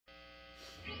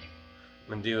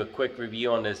I'm going to do a quick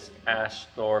review on this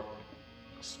Ashthorpe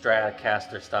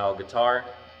Stratocaster style guitar.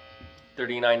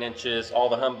 39 inches, all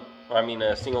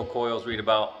the single coils read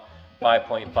about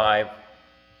 5.5,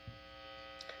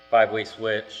 5-way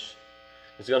switch.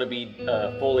 It's going to be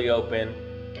fully open,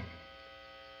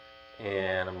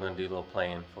 and I'm going to do a little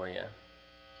playing for you.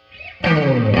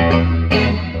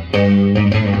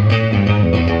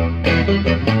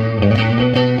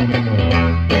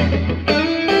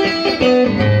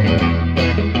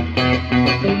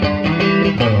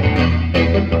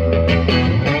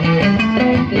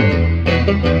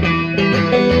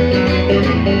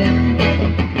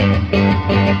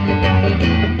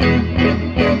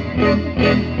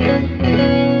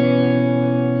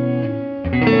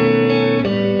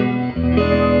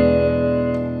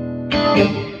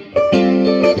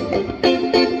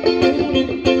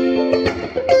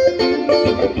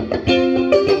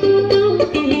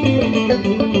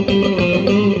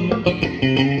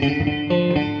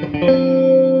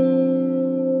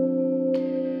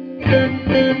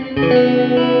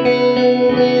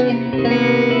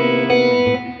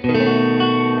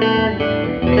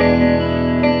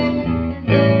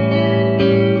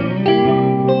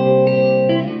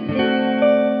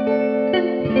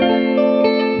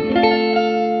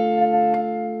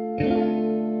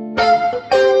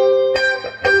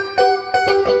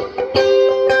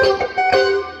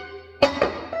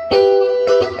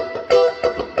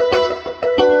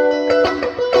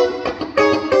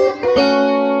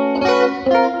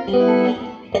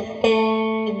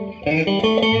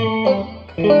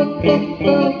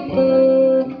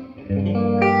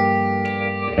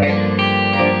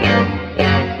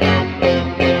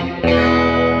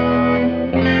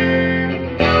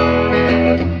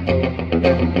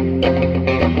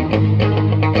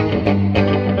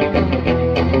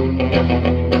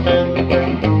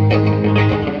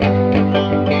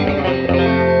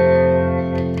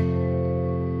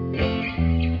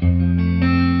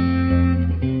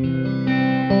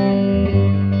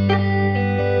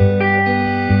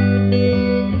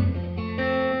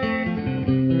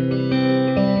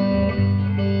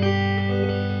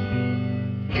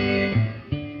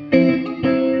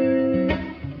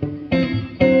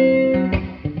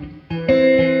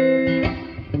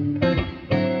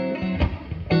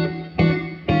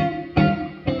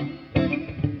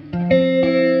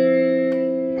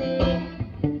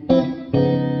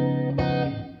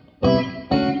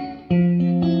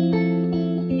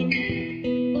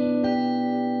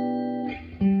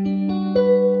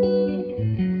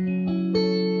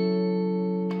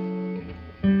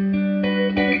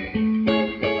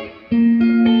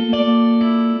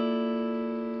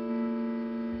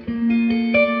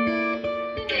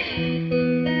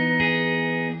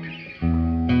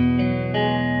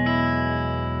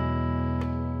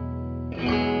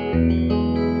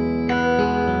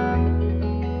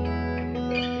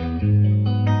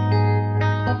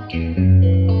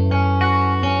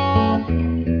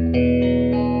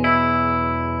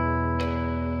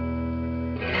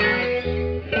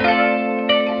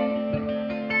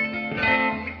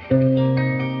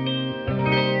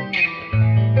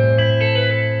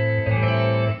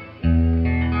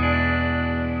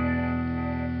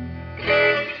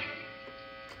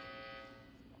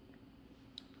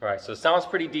 Alright, so it sounds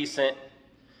pretty decent.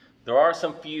 There are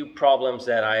some few problems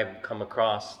that I've come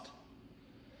across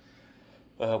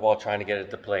while trying to get it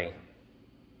to play,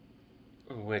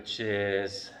 which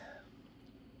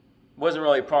wasn't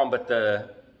really a problem, but the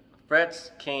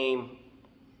frets it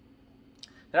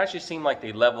actually seemed like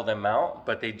they leveled them out,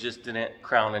 but they just didn't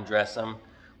crown and dress them,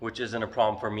 which isn't a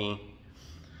problem for me.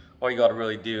 All you got to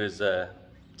really do is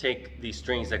take these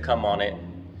strings that come on it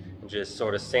and just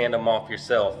sort of sand them off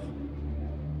yourself.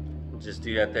 Just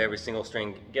do that to every single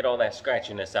string, get all that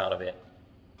scratchiness out of it.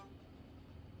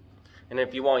 And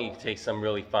if you want, you can take some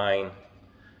really fine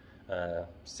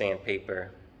sandpaper,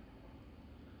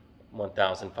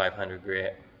 1500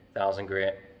 grit, 1000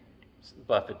 grit,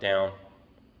 buff it down.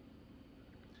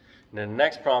 And then the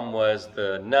next problem was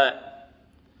the nut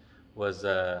was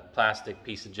a plastic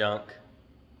piece of junk.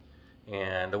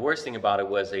 And the worst thing about it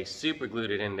was they super glued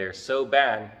it in there so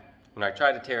bad, when I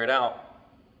tried to tear it out,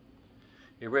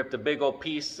 it ripped a big old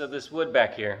piece of this wood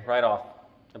back here right off.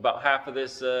 About half of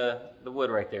this, the wood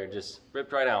right there, just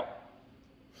ripped right out.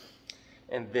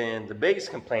 And then the biggest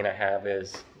complaint I have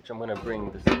is, which I'm going to bring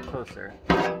this closer,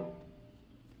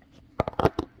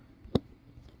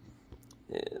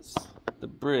 is the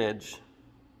bridge.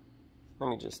 Let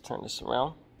me just turn this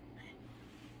around.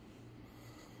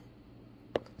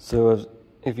 So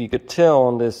if you could tell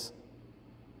on this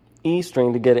E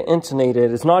string to get it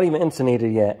intonated, it's not even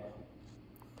intonated yet.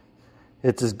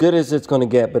 It's as good as it's going to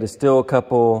get, but it's still a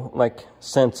couple like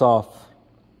cents off.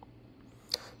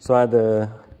 So I had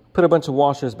to put a bunch of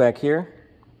washers back here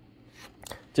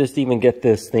just to even get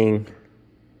this thing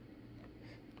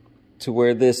to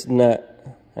where this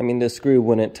this screw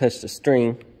wouldn't touch the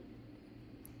string.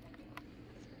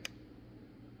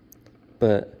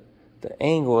 But the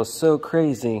angle is so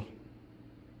crazy.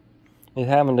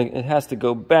 It has to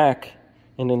go back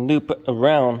and then loop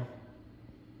around.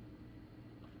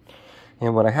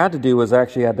 And what I had to do was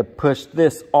actually had to push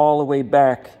this all the way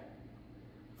back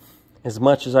as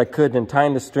much as I could and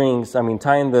tying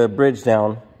the bridge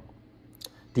down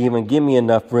to even give me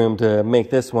enough room to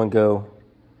make this one go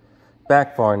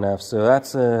back far enough. So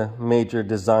that's a major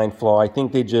design flaw. I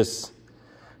think they just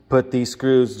put these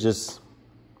screws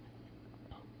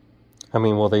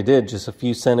they did just a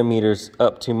few centimeters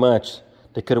up too much.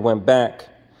 They could have went back.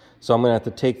 So I'm gonna have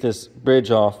to take this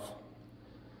bridge off,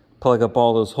 plug up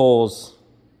all those holes,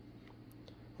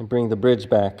 and bring the bridge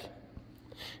back.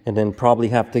 And then probably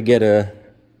have to get a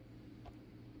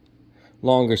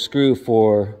longer screw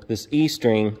for this E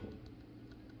string,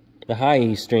 the high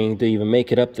E string, to even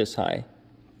make it up this high.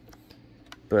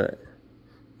 But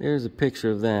there's a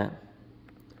picture of that.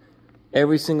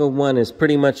 Every single one is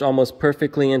pretty much almost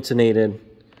perfectly intonated,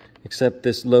 except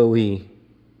this low E.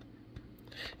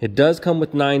 It does come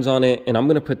with 9s on it, and I'm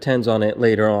going to put 10s on it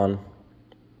later on.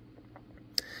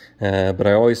 But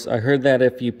I heard that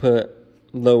if you put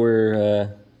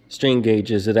lower string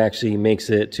gauges, it actually makes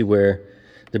it to where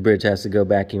the bridge has to go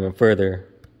back even further.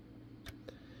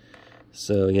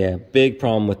 So yeah, big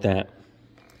problem with that.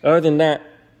 Other than that,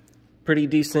 pretty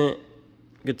decent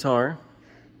guitar.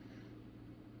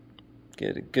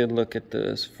 Get a good look at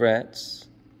those frets.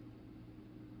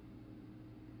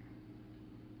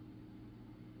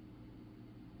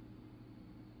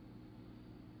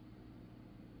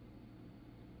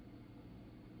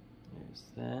 There's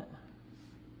that.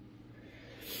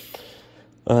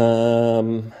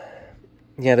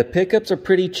 Yeah, the pickups are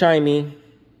pretty chimey.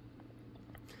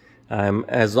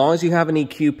 As long as you have an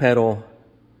EQ pedal,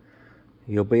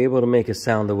 you'll be able to make it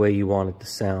sound the way you want it to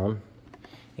sound.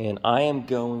 And I am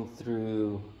going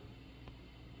through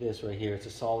this right here. It's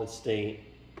a solid state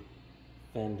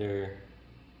Fender.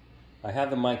 I have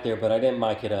the mic there, but I didn't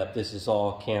mic it up. This is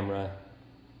all camera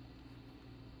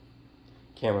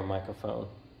microphone.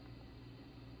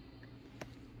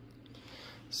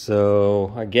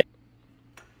 So I get.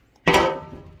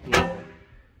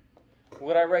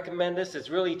 Would I recommend this? It's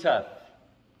really tough.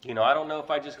 I don't know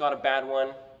if I just got a bad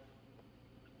one.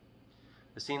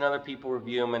 I've seen other people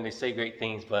review them and they say great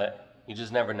things, but you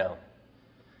just never know.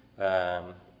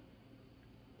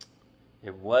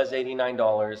 It was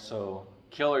 $89, so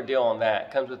killer deal on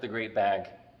that. Comes with a great bag.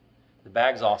 The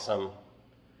bag's awesome,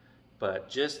 but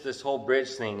just this whole bridge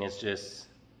thing is just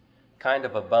kind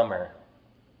of a bummer.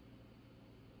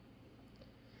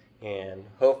 And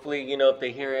hopefully, if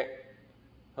they hear it,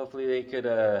 hopefully they could,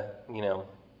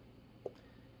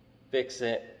 fix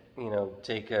it,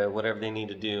 take whatever they need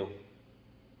to do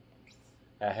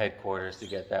at headquarters to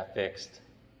get that fixed.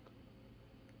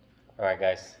 All right,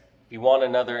 guys. If you want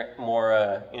another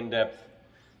more in-depth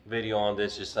video on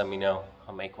this, just let me know.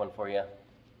 I'll make one for you.